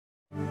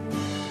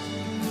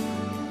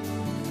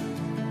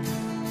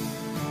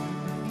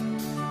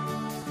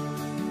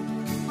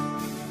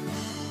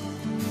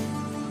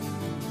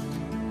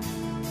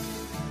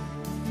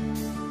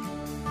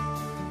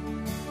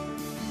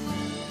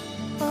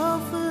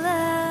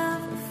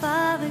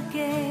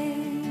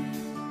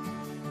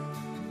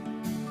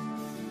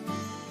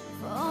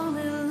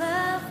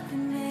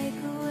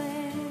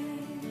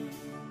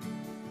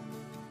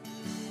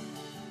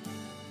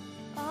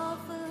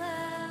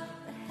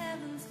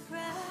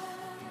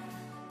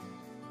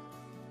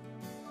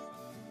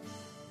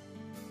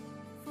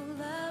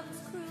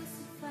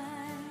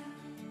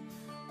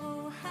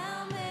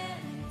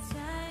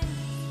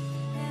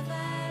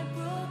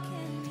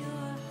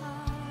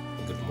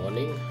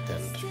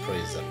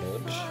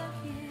Lord.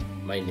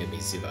 My name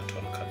is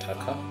Everton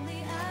Kataka.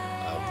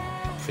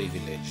 I'm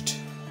privileged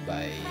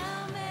by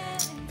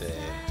the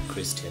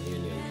Christian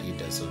Union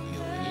leaders of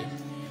Uoecu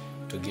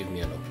to give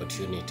me an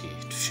opportunity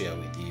to share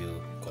with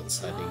you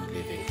concerning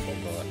living for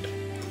God.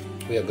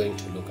 We are going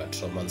to look at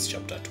Romans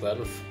chapter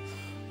 12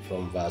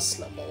 from verse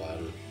number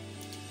 1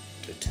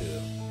 to 2.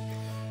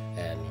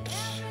 And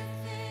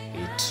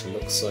it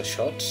looks so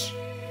short,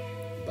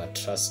 but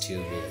trust you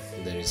me,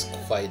 there is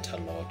quite a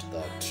lot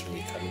that we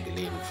can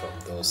glean from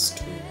those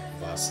two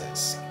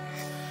verses.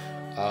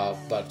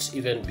 But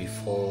even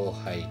before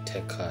I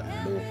take a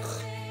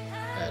look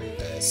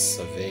and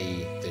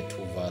survey the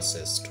two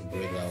verses to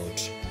bring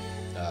out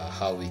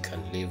how we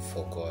can live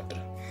for God,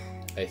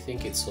 I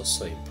think it's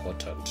also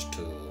important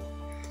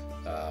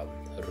to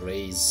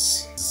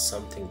raise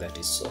something that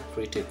is so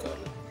critical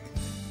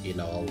in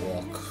our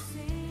walk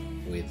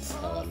with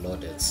our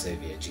Lord and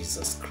Savior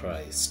Jesus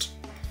Christ.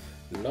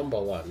 Number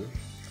one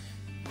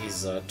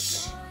is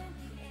that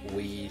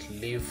we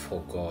live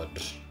for God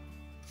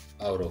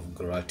out of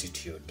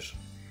gratitude,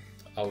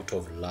 out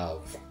of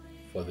love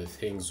for the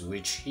things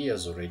which He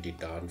has already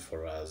done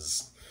for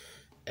us.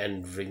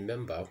 And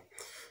remember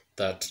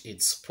that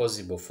it's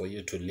possible for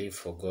you to live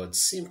for God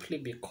simply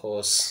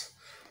because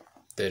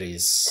there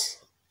is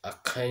a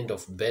kind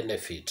of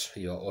benefit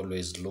you're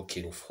always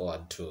looking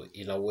forward to.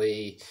 In a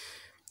way,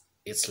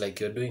 it's like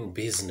you're doing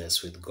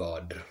business with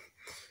God.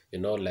 You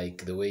know,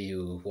 like the way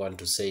you want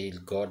to say,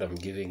 God, I'm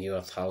giving you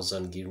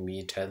 1,000, give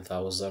me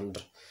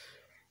 10,000.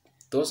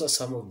 Those are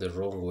some of the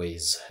wrong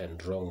ways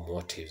and wrong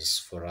motives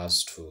for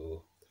us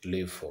to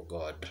live for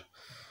God.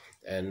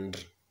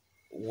 And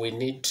we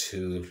need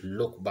to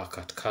look back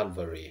at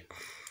Calvary,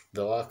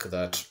 the work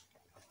that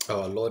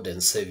our Lord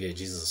and Savior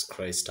Jesus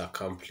Christ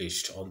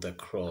accomplished on the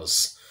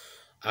cross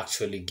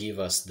actually give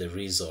us the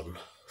reason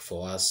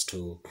for us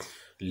to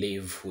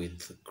live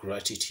with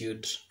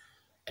gratitude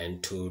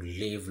and to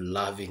live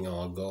loving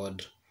our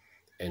God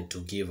and to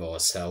give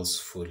ourselves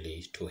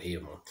fully to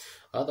Him.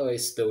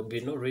 Otherwise, there would be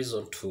no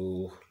reason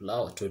to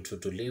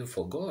live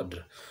for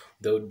God.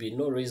 There would be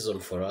no reason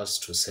for us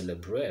to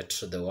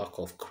celebrate the work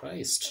of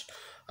Christ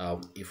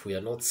if we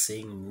are not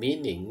seeing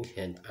meaning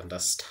and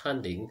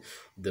understanding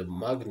the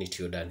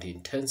magnitude and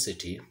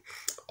intensity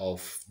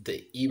of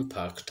the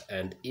impact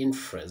and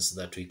inference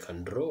that we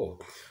can draw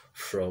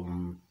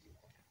from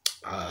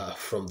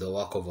the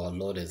work of our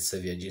Lord and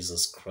Savior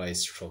Jesus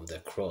Christ from the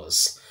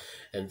cross.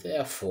 And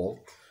therefore,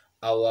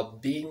 our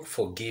being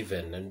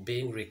forgiven and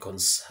being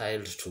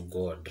reconciled to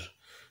God,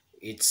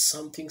 it's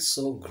something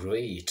so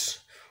great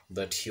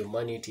that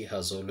humanity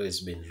has always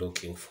been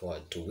looking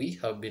forward to. We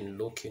have been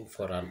looking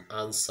for an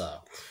answer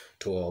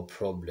to our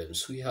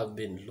problems. We have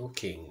been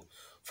looking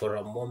for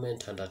a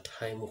moment and a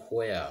time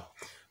where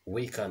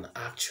we can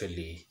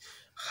actually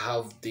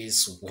have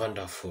this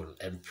wonderful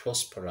and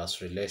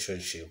prosperous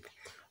relationship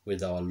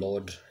with our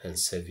Lord and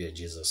Savior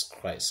Jesus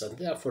Christ. And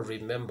therefore,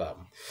 remember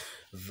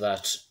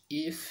that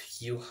if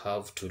you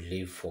have to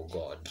live for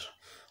God,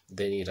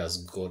 then it has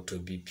got to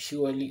be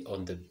purely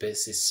on the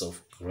basis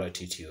of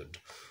gratitude,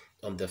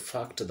 on the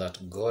fact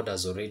that God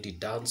has already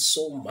done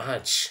so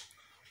much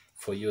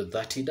for you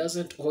that He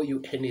doesn't owe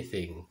you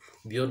anything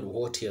beyond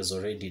what He has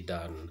already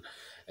done.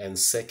 And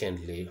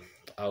secondly,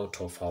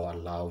 out of our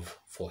love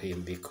for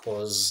Him,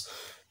 because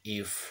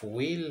if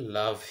we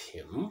love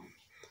Him,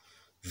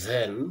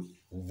 then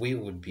we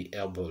would be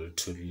able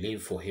to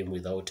live for Him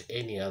without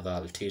any other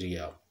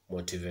ulterior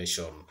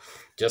motivation.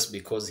 Just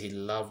because He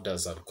loved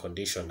us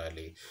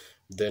unconditionally,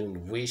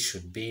 then we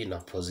should be in a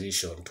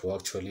position to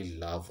actually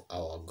love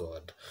our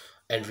God.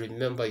 And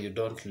remember, you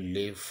don't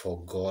live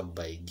for God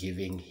by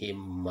giving Him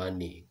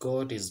money.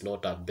 God is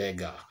not a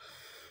beggar,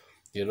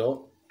 you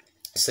know.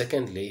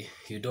 Secondly,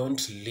 you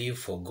don't live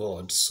for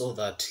God so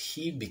that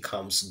He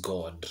becomes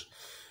God.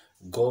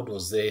 God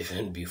was there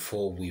even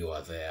before we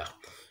were there.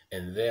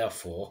 And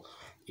therefore,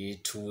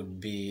 it would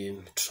be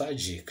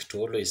tragic to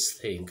always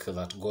think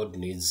that God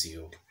needs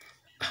you.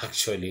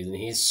 Actually, in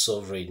His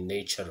sovereign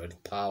nature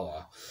and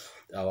power,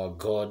 our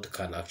God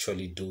can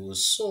actually do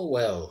so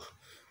well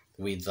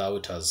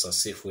without us,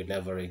 as if we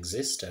never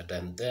existed.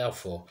 And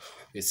therefore,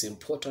 it's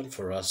important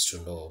for us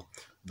to know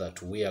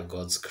that we are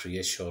God's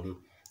creation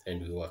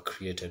and we were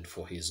created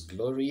for His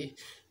glory.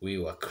 We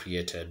were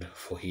created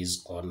for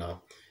His honor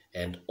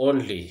and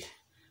only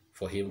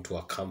for Him to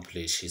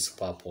accomplish His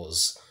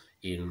purpose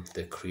in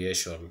the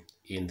creation,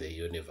 in the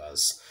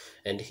universe.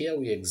 And here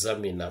we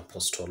examine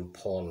Apostle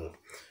Paul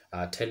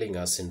telling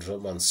us in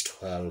Romans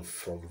 12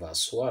 from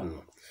verse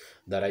 1,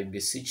 that I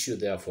beseech you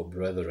therefore,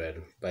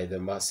 brethren, by the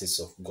mercies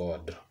of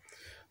God,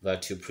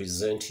 that you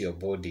present your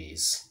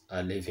bodies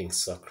a living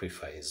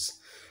sacrifice.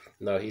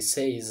 Now he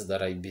says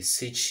that I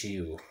beseech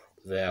you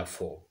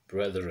therefore,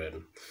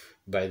 brethren,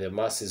 by the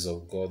mercies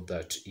of God,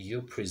 that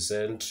you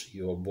present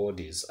your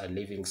bodies a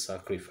living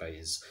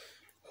sacrifice,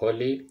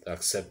 holy,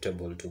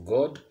 acceptable to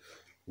God,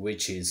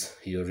 which is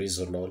your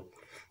reasonable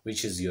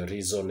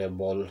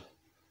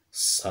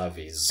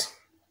service.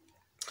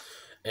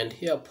 And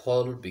here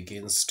Paul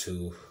begins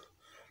to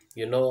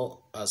You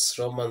know, as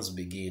Romans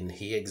begin,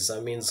 he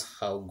examines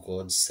how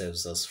God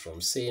saves us from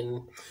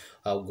sin,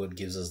 how God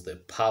gives us the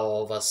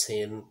power over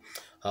sin,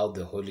 how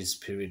the Holy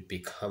Spirit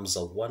becomes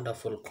a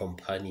wonderful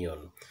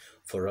companion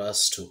for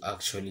us to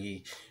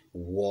actually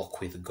walk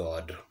with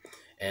God.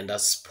 And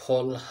as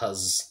Paul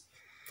has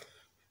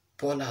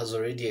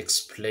already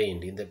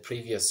explained in the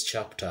previous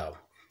chapter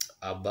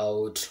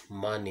about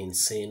man in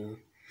sin.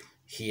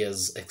 He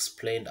has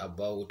explained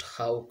about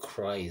how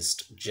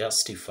Christ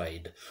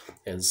justified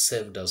and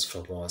saved us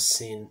from our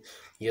sin.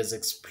 He has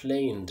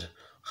explained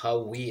how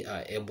we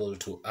are able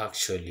to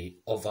actually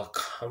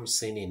overcome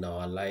sin in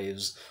our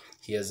lives.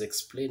 He has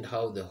explained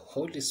how the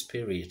Holy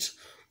Spirit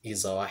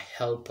is our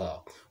helper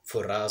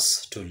for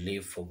us to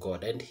live for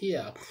God. And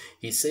here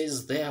he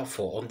says,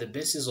 therefore, on the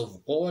basis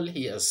of all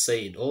he has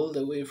said, all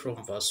the way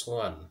from verse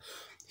 1,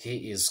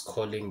 he is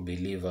calling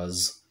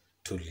believers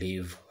to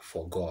live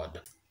for God.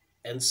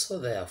 And so,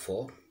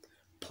 therefore,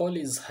 Paul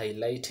is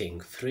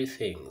highlighting three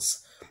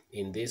things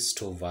in these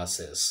two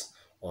verses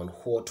on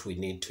what we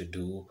need to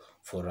do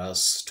for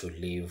us to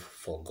live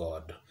for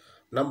God.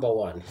 Number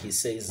one, he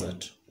says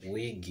that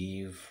we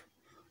give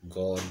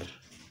God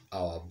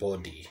our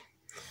body.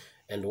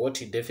 And what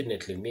he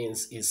definitely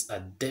means is a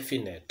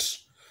definite,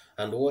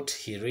 and what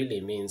he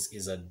really means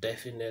is a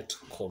definite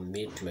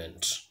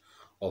commitment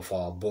of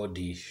our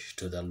body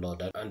to the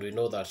Lord. And we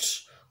know that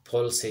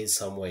Paul says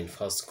somewhere in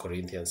 1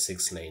 Corinthians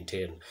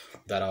 6:19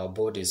 that our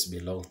bodies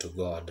belong to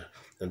God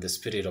and the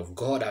Spirit of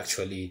God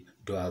actually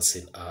dwells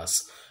in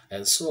us.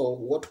 And so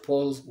what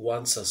Paul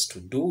wants us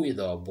to do with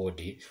our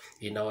body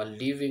in our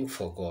living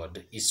for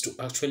God is to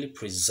actually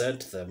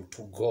present them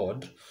to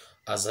God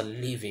as a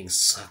living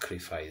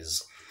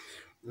sacrifice.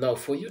 Now,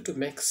 for you to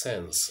make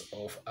sense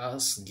of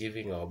us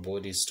giving our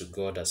bodies to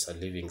God as a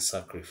living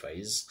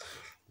sacrifice,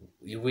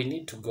 we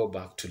need to go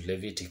back to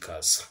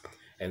Leviticus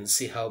and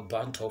see how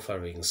burnt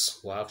offerings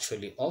were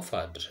actually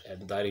offered,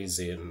 and that is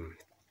in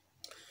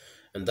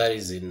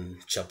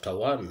chapter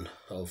 1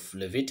 of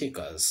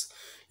Leviticus.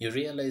 You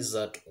realize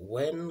that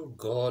when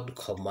God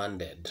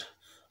commanded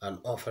an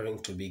offering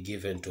to be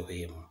given to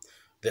him,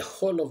 the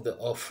whole of the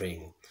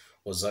offering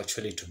was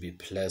actually to be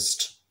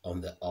placed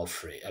on the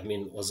offering.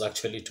 Was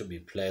actually to be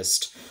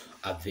placed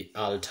at the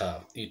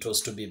altar. It was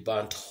to be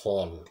burnt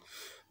whole.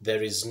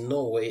 There is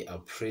no way a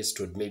priest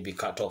would maybe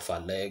cut off a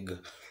leg.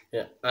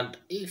 Yeah, and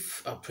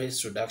if a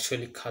priest would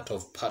actually cut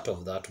off part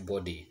of that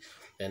body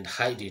and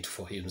hide it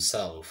for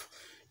himself,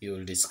 you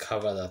will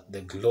discover that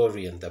the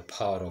glory and the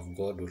power of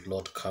God will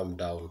not come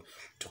down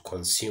to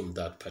consume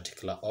that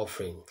particular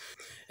offering.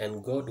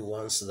 And God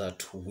wants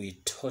that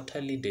we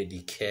totally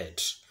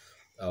dedicate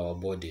our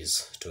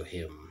bodies to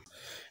him.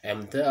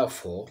 And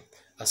therefore,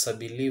 as a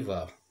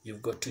believer,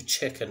 you've got to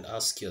check and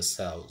ask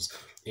yourselves,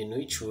 in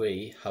which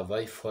way have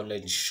I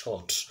fallen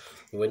short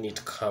when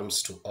it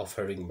comes to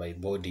offering my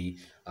body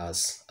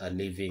as a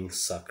living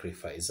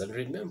sacrifice? And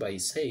remember, he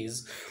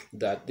says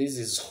that this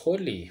is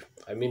holy.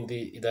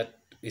 That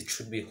it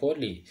should be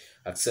wholly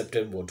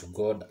acceptable to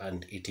God,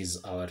 and it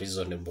is our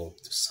reasonable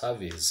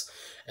service.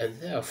 And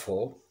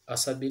therefore,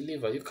 as a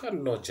believer, you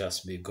cannot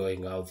just be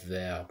going out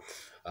there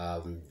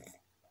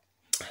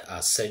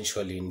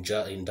sensually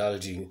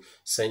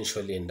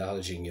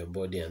indulging your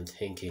body and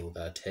thinking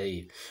that,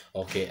 hey,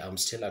 okay, I'm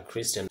still a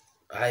Christian.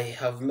 I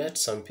have met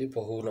some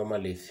people who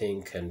normally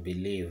think and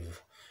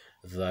believe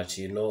that,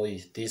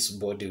 if this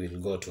body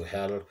will go to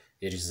hell,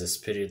 it is the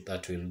spirit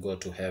that will go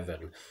to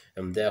heaven,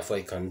 and therefore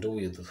I can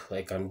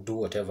do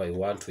whatever I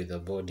want with the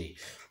body.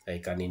 I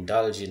can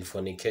indulge in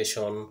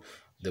fornication.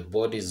 The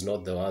body is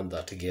not the one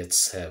that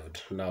gets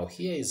saved. Now,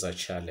 here is a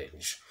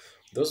challenge.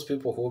 Those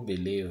people who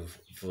believe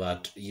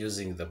that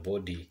using the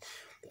body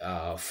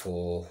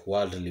for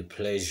worldly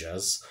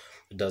pleasures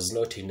does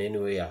not in any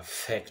way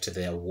affect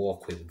their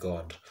walk with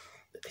God.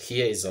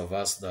 Here is a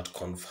verse that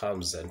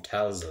confirms and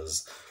tells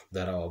us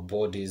that our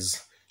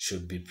bodies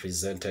should be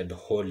presented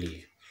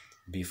wholly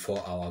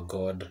before our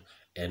God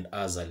and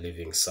as a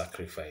living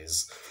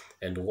sacrifice.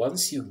 And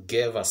once you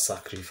gave a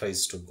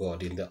sacrifice to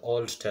God in the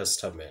Old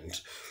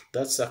Testament,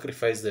 that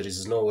sacrifice, there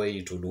is no way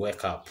it would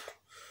wake up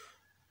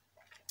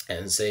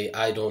and say,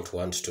 I don't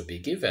want to be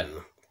given.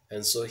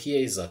 And so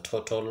here is a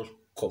total,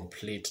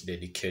 complete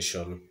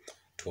dedication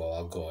to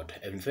our God.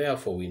 And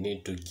therefore, we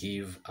need to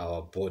give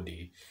our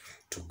body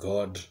to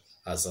God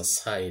as a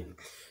sign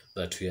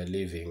that we are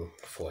living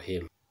for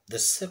him. The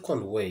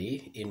second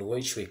way in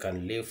which we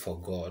can live for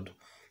God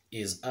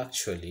is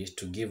actually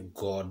to give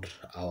God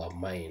our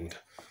mind.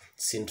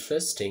 It's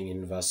interesting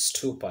in verse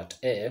 2, part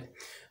A,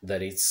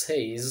 that it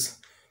says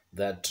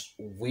that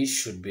we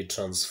should be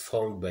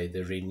transformed by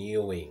the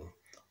renewing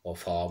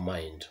of our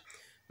mind.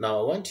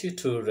 Now, I want you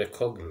to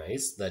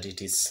recognize that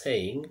it is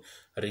saying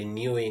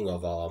renewing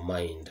of our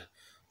mind,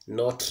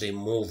 not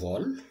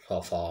removal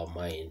of our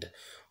mind,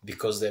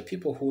 because there are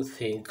people who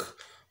think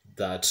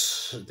that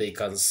they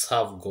can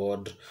serve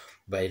God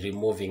by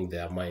removing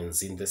their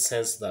minds, in the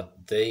sense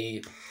that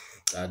they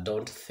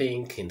don't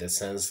think in the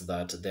sense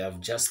that they have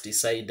just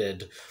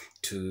decided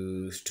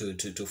to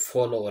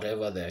follow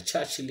whatever their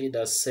church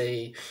leaders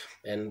say,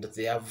 and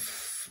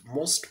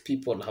most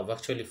people have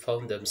actually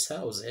found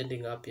themselves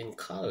ending up in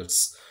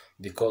cults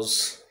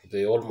because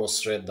they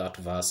almost read that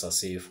verse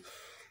as if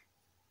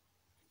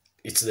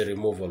it's the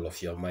removal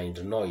of your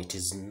mind. No, it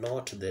is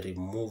not the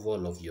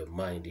removal of your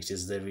mind. It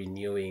is the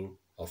renewing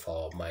of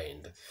our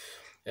mind.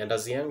 And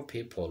as young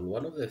people,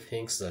 one of the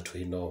things that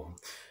we know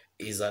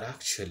is that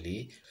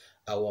actually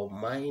our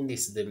mind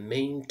is the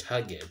main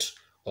target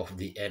of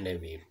the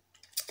enemy,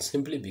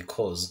 simply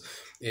because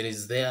it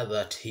is there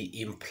that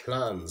he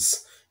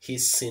implants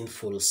his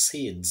sinful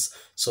seeds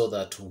so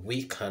that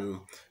we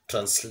can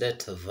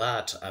translate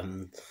that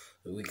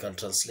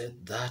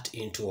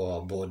into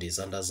our bodies,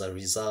 and as a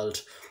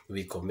result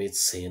we commit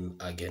sin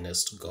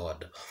against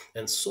God.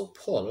 And so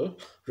Paul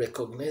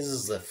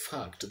recognizes the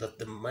fact that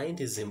the mind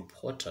is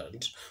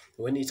important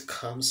when it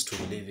comes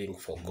to living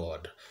for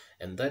God,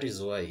 and that is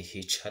why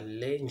he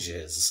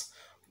challenges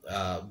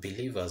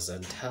believers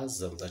and tells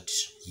them that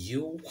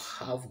you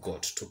have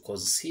got to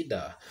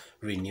consider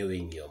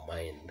renewing your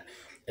mind.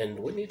 And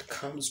when it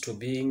comes to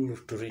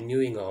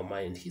renewing our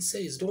mind, he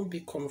says, don't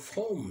be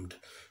conformed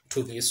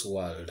to this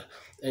world.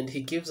 And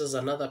he gives us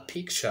another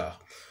picture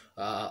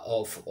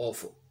of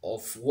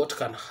what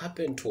can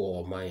happen to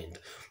our mind,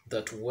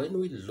 that when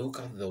we look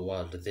at the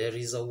world, there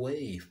is a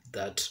way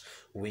that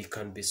we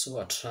can be so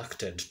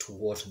attracted to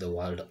what the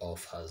world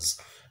offers.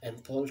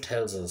 And Paul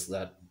tells us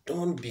that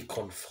don't be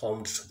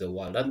conformed to the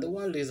world. And the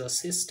world is a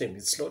system.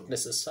 It's not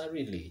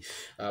necessarily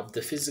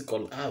the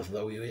physical earth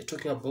that we were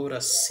talking about,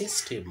 a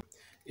system.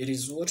 It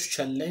is what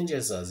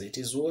challenges us. It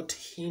is what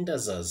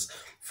hinders us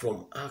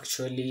from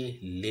actually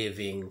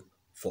living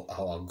for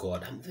our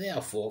God. And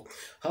therefore,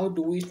 how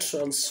do we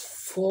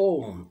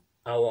transform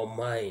our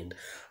mind?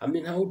 I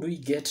mean, how do we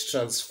get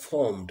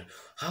transformed?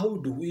 How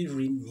do we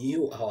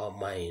renew our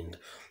mind?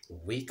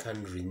 We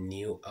can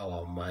renew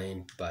our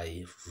mind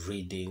by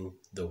reading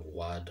the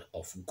Word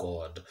of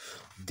God.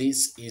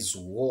 This is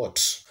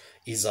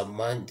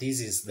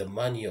the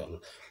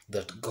manual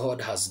that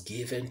God has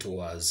given to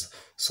us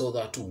so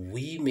that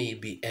we may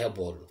be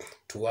able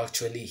to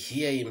actually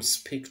hear Him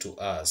speak to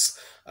us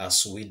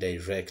as we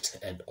direct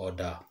and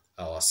order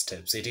our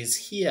steps. It is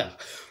here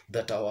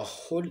that the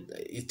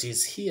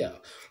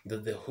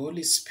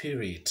Holy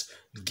Spirit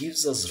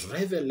gives us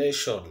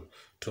revelation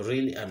to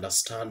really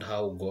understand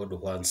how God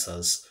wants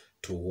us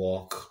to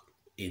walk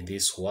in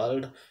this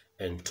world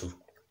and to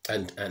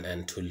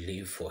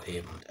live for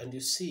Him. And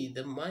you see,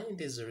 the mind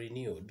is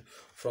renewed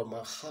from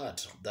a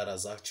heart that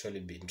has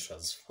actually been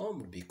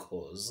transformed,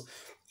 because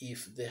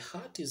if the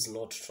heart is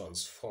not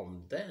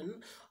transformed,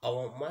 then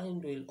our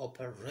mind will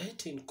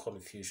operate in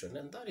confusion.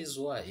 And that is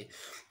why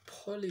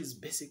Paul is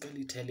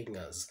basically telling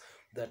us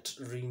that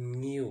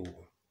renew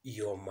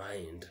your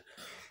mind.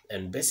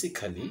 And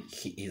basically,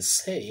 he is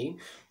saying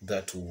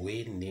that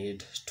we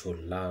need to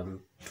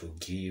learn to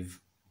give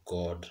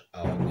God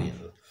our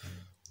will.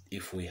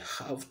 If we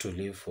have to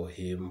live for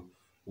Him,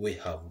 we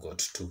have got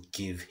to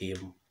give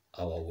Him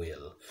our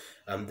will.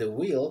 And the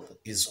will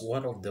is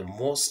one of the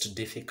most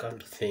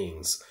difficult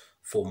things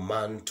for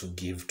man to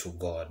give to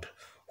God.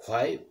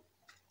 Why?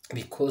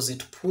 Because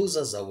it pulls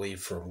us away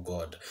from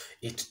God.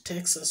 It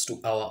takes us to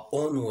our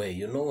own way.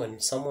 You know, when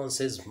someone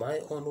says, my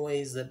own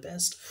way is the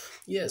best,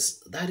 yes,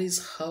 that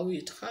is how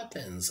it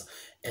happens.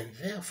 And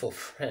therefore,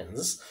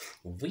 friends,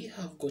 we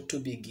have got to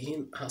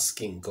begin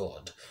asking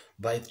God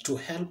to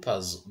help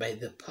us by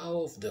the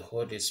power of the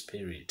Holy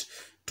Spirit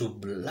to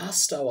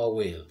blast our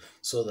will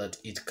so that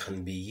it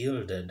can be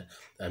yielded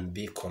and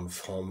be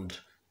conformed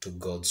to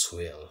God's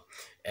will.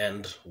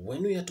 And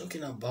when we are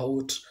talking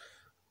about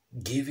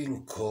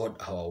giving God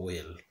our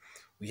will,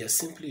 we are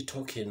simply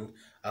talking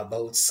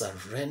about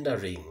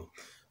surrendering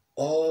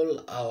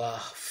all our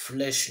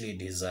fleshly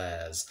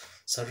desires,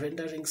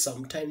 surrendering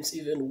sometimes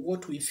even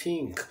what we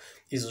think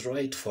is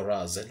right for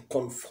us and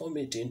conform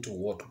it into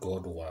what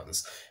God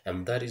wants.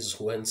 And that is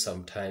when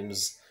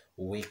sometimes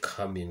we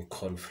come in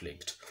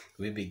conflict.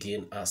 We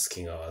begin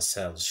asking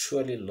ourselves,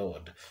 surely,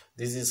 Lord,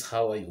 this is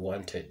how I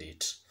wanted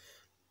it.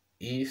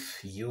 If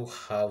you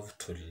have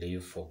to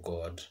live for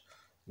God,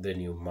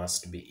 then you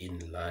must be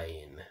in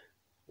line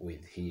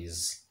with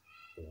His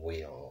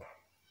will.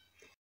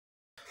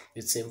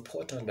 It's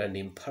important and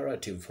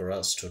imperative for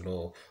us to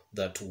know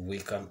that we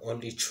can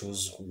only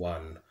choose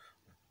one.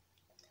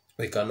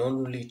 We can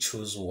only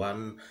choose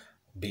one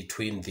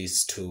between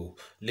these two,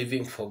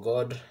 living for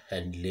God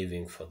and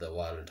living for the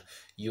world.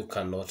 You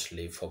cannot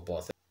live for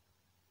both.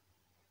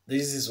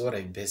 This is what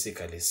I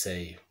basically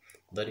say,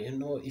 that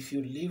if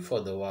you live for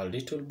the world,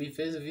 it will be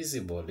very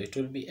visible, it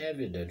will be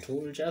evident. We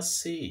will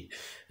just see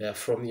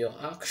from your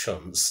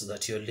actions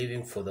that you're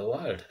living for the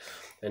world.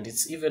 And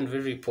it's even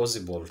very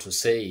possible to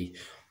say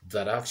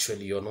that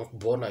actually you're not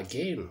born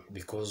again,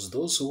 because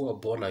those who are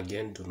born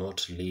again do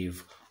not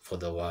live for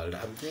the world.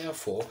 And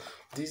therefore,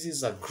 this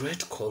is a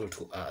great call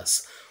to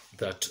us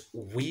that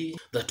we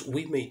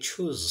may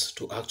choose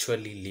to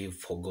actually live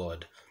for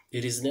God.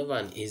 It is never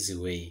an easy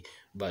way,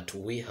 but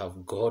we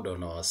have God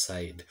on our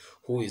side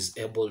who is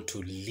able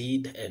to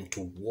lead and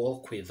to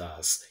walk with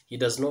us. He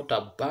does not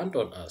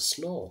abandon us.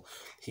 No,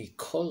 He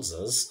calls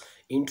us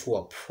into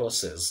a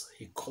process.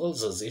 He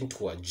calls us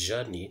into a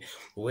journey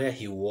where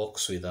He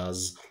walks with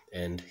us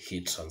and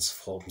He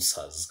transforms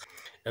us.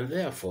 And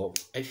therefore,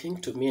 I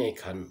think to me I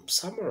can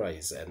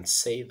summarize and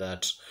say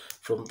that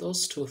from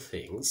those two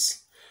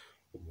things,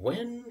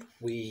 when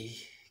we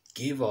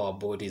give our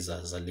bodies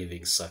as a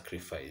living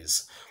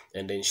sacrifice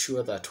and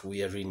ensure that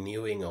we are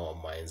renewing our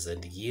minds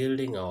and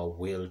yielding our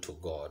will to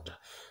God,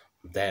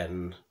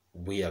 then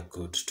we are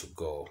good to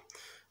go.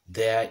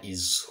 There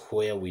is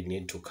where we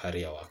need to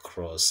carry our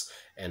cross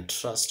and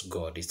trust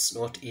God. It's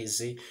not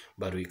easy,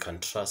 but we can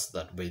trust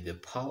that by the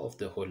power of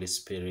the Holy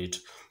Spirit,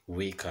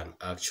 we can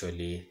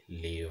actually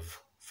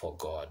live for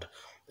God.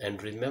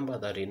 And remember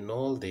that in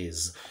all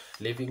this,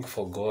 living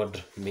for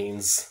God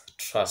means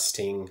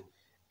trusting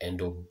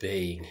and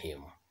obeying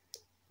Him.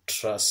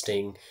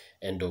 Trusting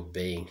and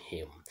obeying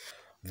Him.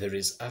 There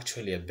is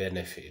actually a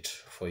benefit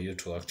for you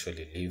to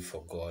actually live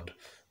for God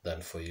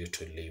than for you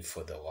to live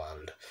for the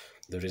world.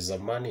 There is a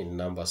man in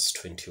Numbers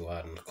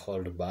 21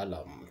 called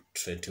Balaam,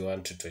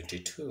 21 to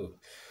 22,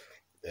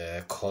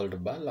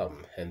 called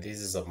Balaam. And this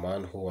is a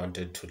man who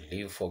wanted to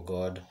live for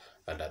God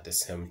and at the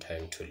same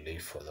time to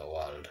live for the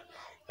world.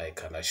 I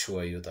can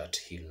assure you that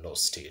he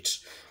lost it.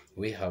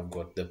 We have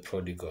got the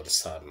prodigal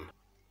son.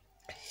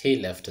 He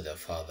left the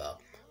father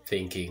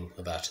thinking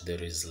that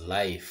there is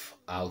life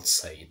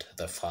outside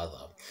the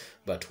father.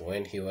 But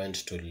when he went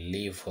to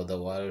live for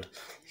the world,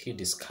 he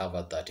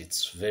discovered that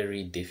it's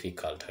very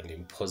difficult and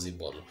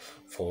impossible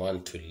for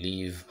one to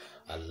live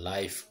a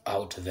life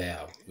out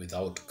there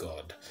without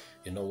God.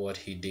 You know what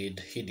he did?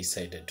 He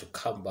decided to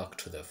come back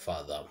to the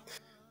father.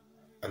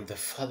 And the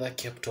father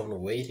kept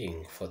on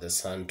waiting for the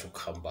son to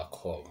come back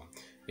home.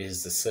 It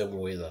is the same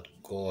way that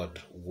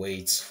God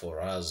waits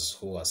for us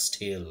who are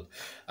still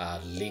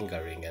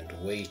lingering and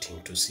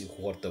waiting to see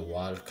what the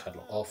world can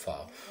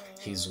offer.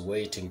 He's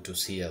waiting to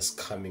see us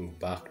coming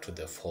back to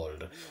the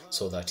fold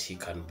so that He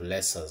can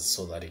bless us,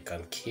 so that He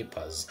can keep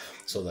us,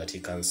 so that He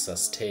can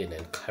sustain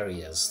and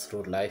carry us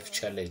through life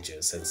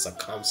challenges and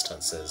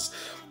circumstances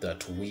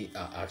that we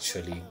are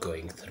actually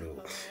going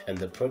through. And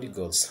the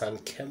prodigal son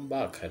came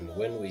back, and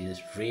when we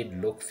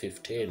read Luke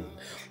 15,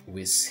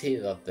 we see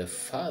that the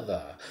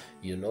father,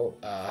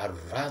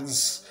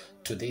 runs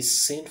to this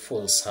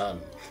sinful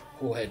son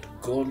who had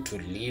gone to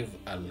live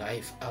a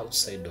life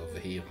outside of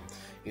him.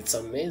 It's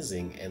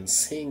amazing, and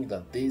seeing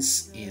that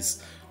this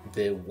is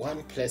the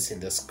one place in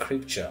the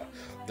scripture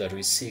that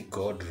we see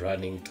God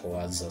running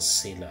towards a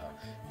sinner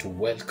to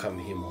welcome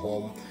him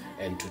home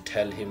and to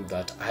tell him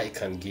that I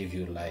can give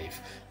you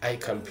life, I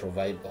can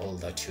provide all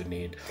that you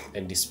need,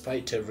 and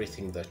despite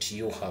everything that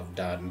you have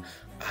done,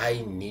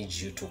 I need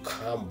you to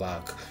come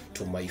back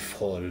to my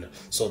fold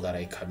so that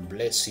I can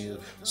bless you,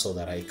 so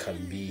that I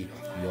can be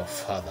your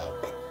father.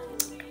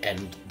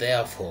 And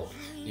therefore,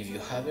 if you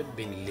haven't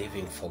been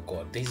living for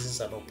God, this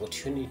is an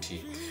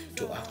opportunity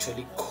to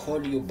actually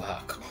call you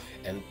back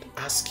and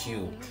ask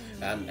you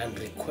and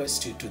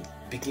request you to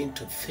begin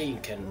to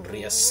think and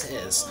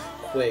reassess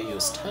where you're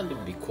standing,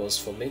 because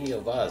for many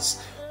of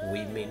us,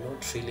 we may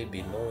not really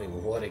be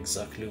knowing what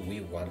exactly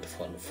we want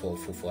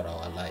for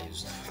our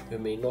lives. We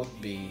may not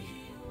be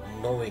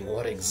knowing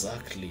what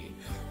exactly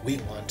we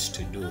want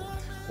to do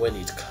when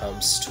it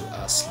comes to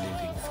us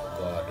living for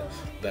God.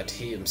 But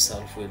He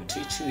Himself will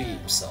teach you, He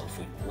Himself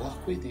will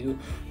walk with you,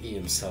 He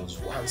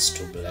Himself wants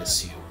to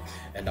bless you.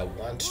 And I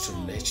want to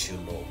let you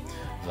know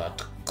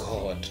that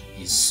God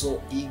is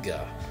so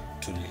eager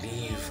to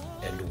live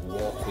and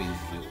walk with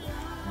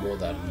you more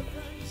than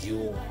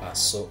you are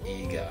so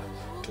eager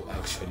to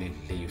actually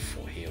live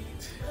for Him.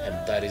 And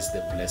that is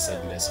the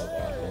blessedness of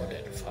our Lord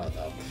and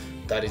Father.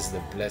 That is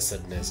the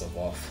blessedness of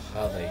our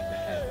Father in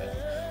heaven,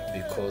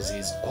 because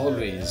He's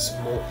always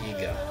more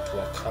eager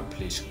to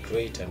accomplish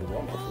great and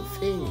wonderful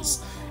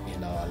things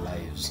in our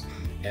lives.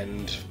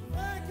 And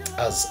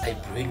as I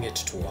bring it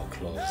to a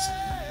close,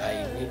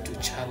 I need to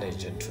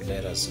challenge and to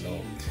let us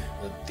know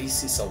that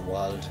this is a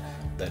world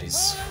that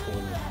is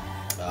full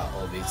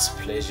of its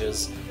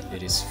pleasures,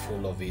 it is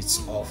full of its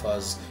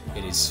offers,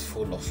 it is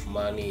full of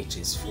money, it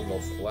is full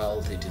of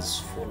wealth, it is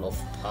full of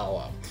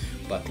power.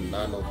 But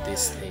none of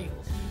these things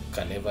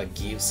can ever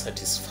give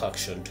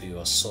satisfaction to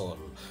your soul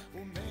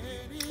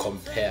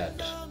compared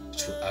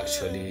to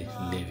actually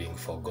living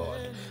for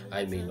God.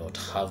 I may not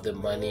have the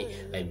money,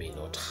 I may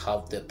not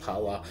have the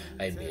power,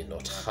 I may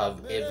not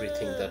have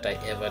everything that I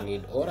ever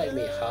need, or I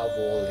may have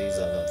all these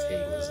other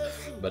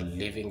things, but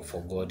living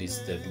for God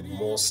is the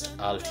most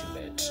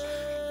ultimate.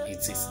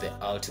 It's the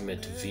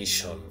ultimate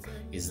vision,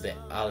 is the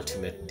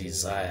ultimate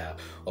desire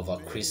of a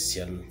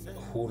Christian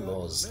who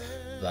knows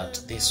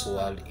that this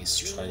world is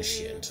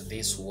transient,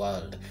 this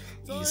world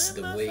is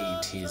the way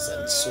it is,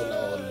 and sooner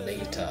or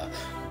later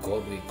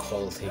God will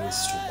call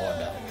things to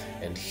order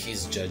and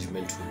his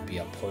judgment will be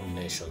upon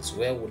nations.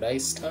 Where would I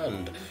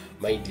stand?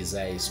 My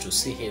desire is to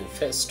see him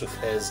face to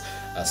face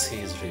as he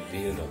is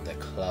revealed on the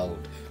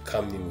cloud,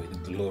 coming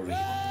with glory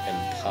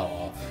and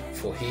power.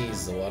 For he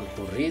is the one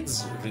who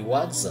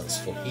rewards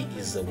us, for he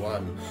is the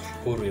one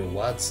who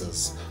rewards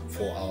us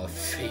for our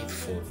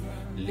faithful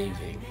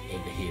living in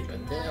him.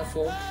 And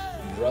therefore,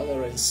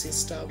 brother and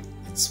sister,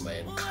 it's my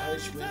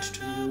encouragement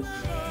to you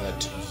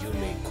that you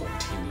may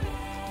continue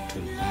to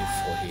live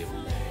for him,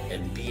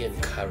 and be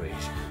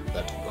encouraged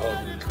that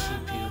God will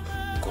keep you,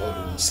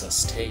 God will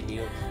sustain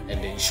you,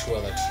 and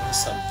ensure that your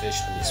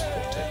salvation is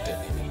protected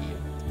in him.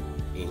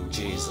 In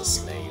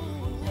Jesus' name,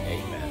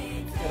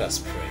 amen. Let us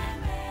pray.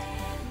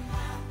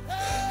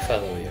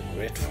 Father, we are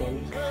grateful.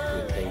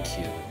 We thank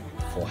you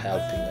for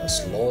helping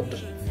us, Lord,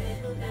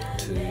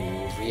 to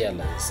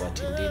realize that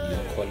indeed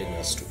you're calling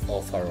us to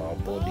offer our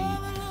body,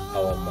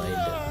 our mind,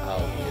 and our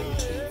will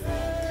to you.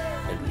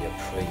 And we are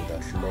praying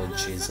that, Lord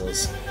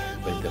Jesus,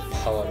 with the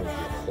power of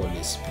your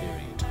Holy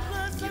Spirit,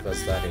 give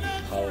us that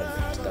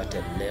empowerment, that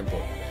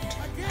enablement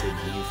to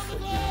live for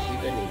you.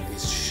 Even in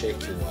this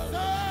shaky world,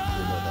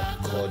 we know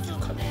that God, you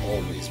can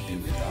always be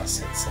with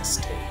us and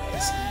sustain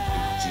us.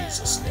 In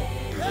Jesus' name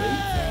we pray.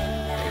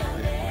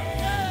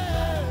 Amen.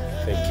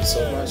 Thank you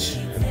so much,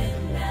 and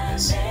God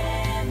bless you.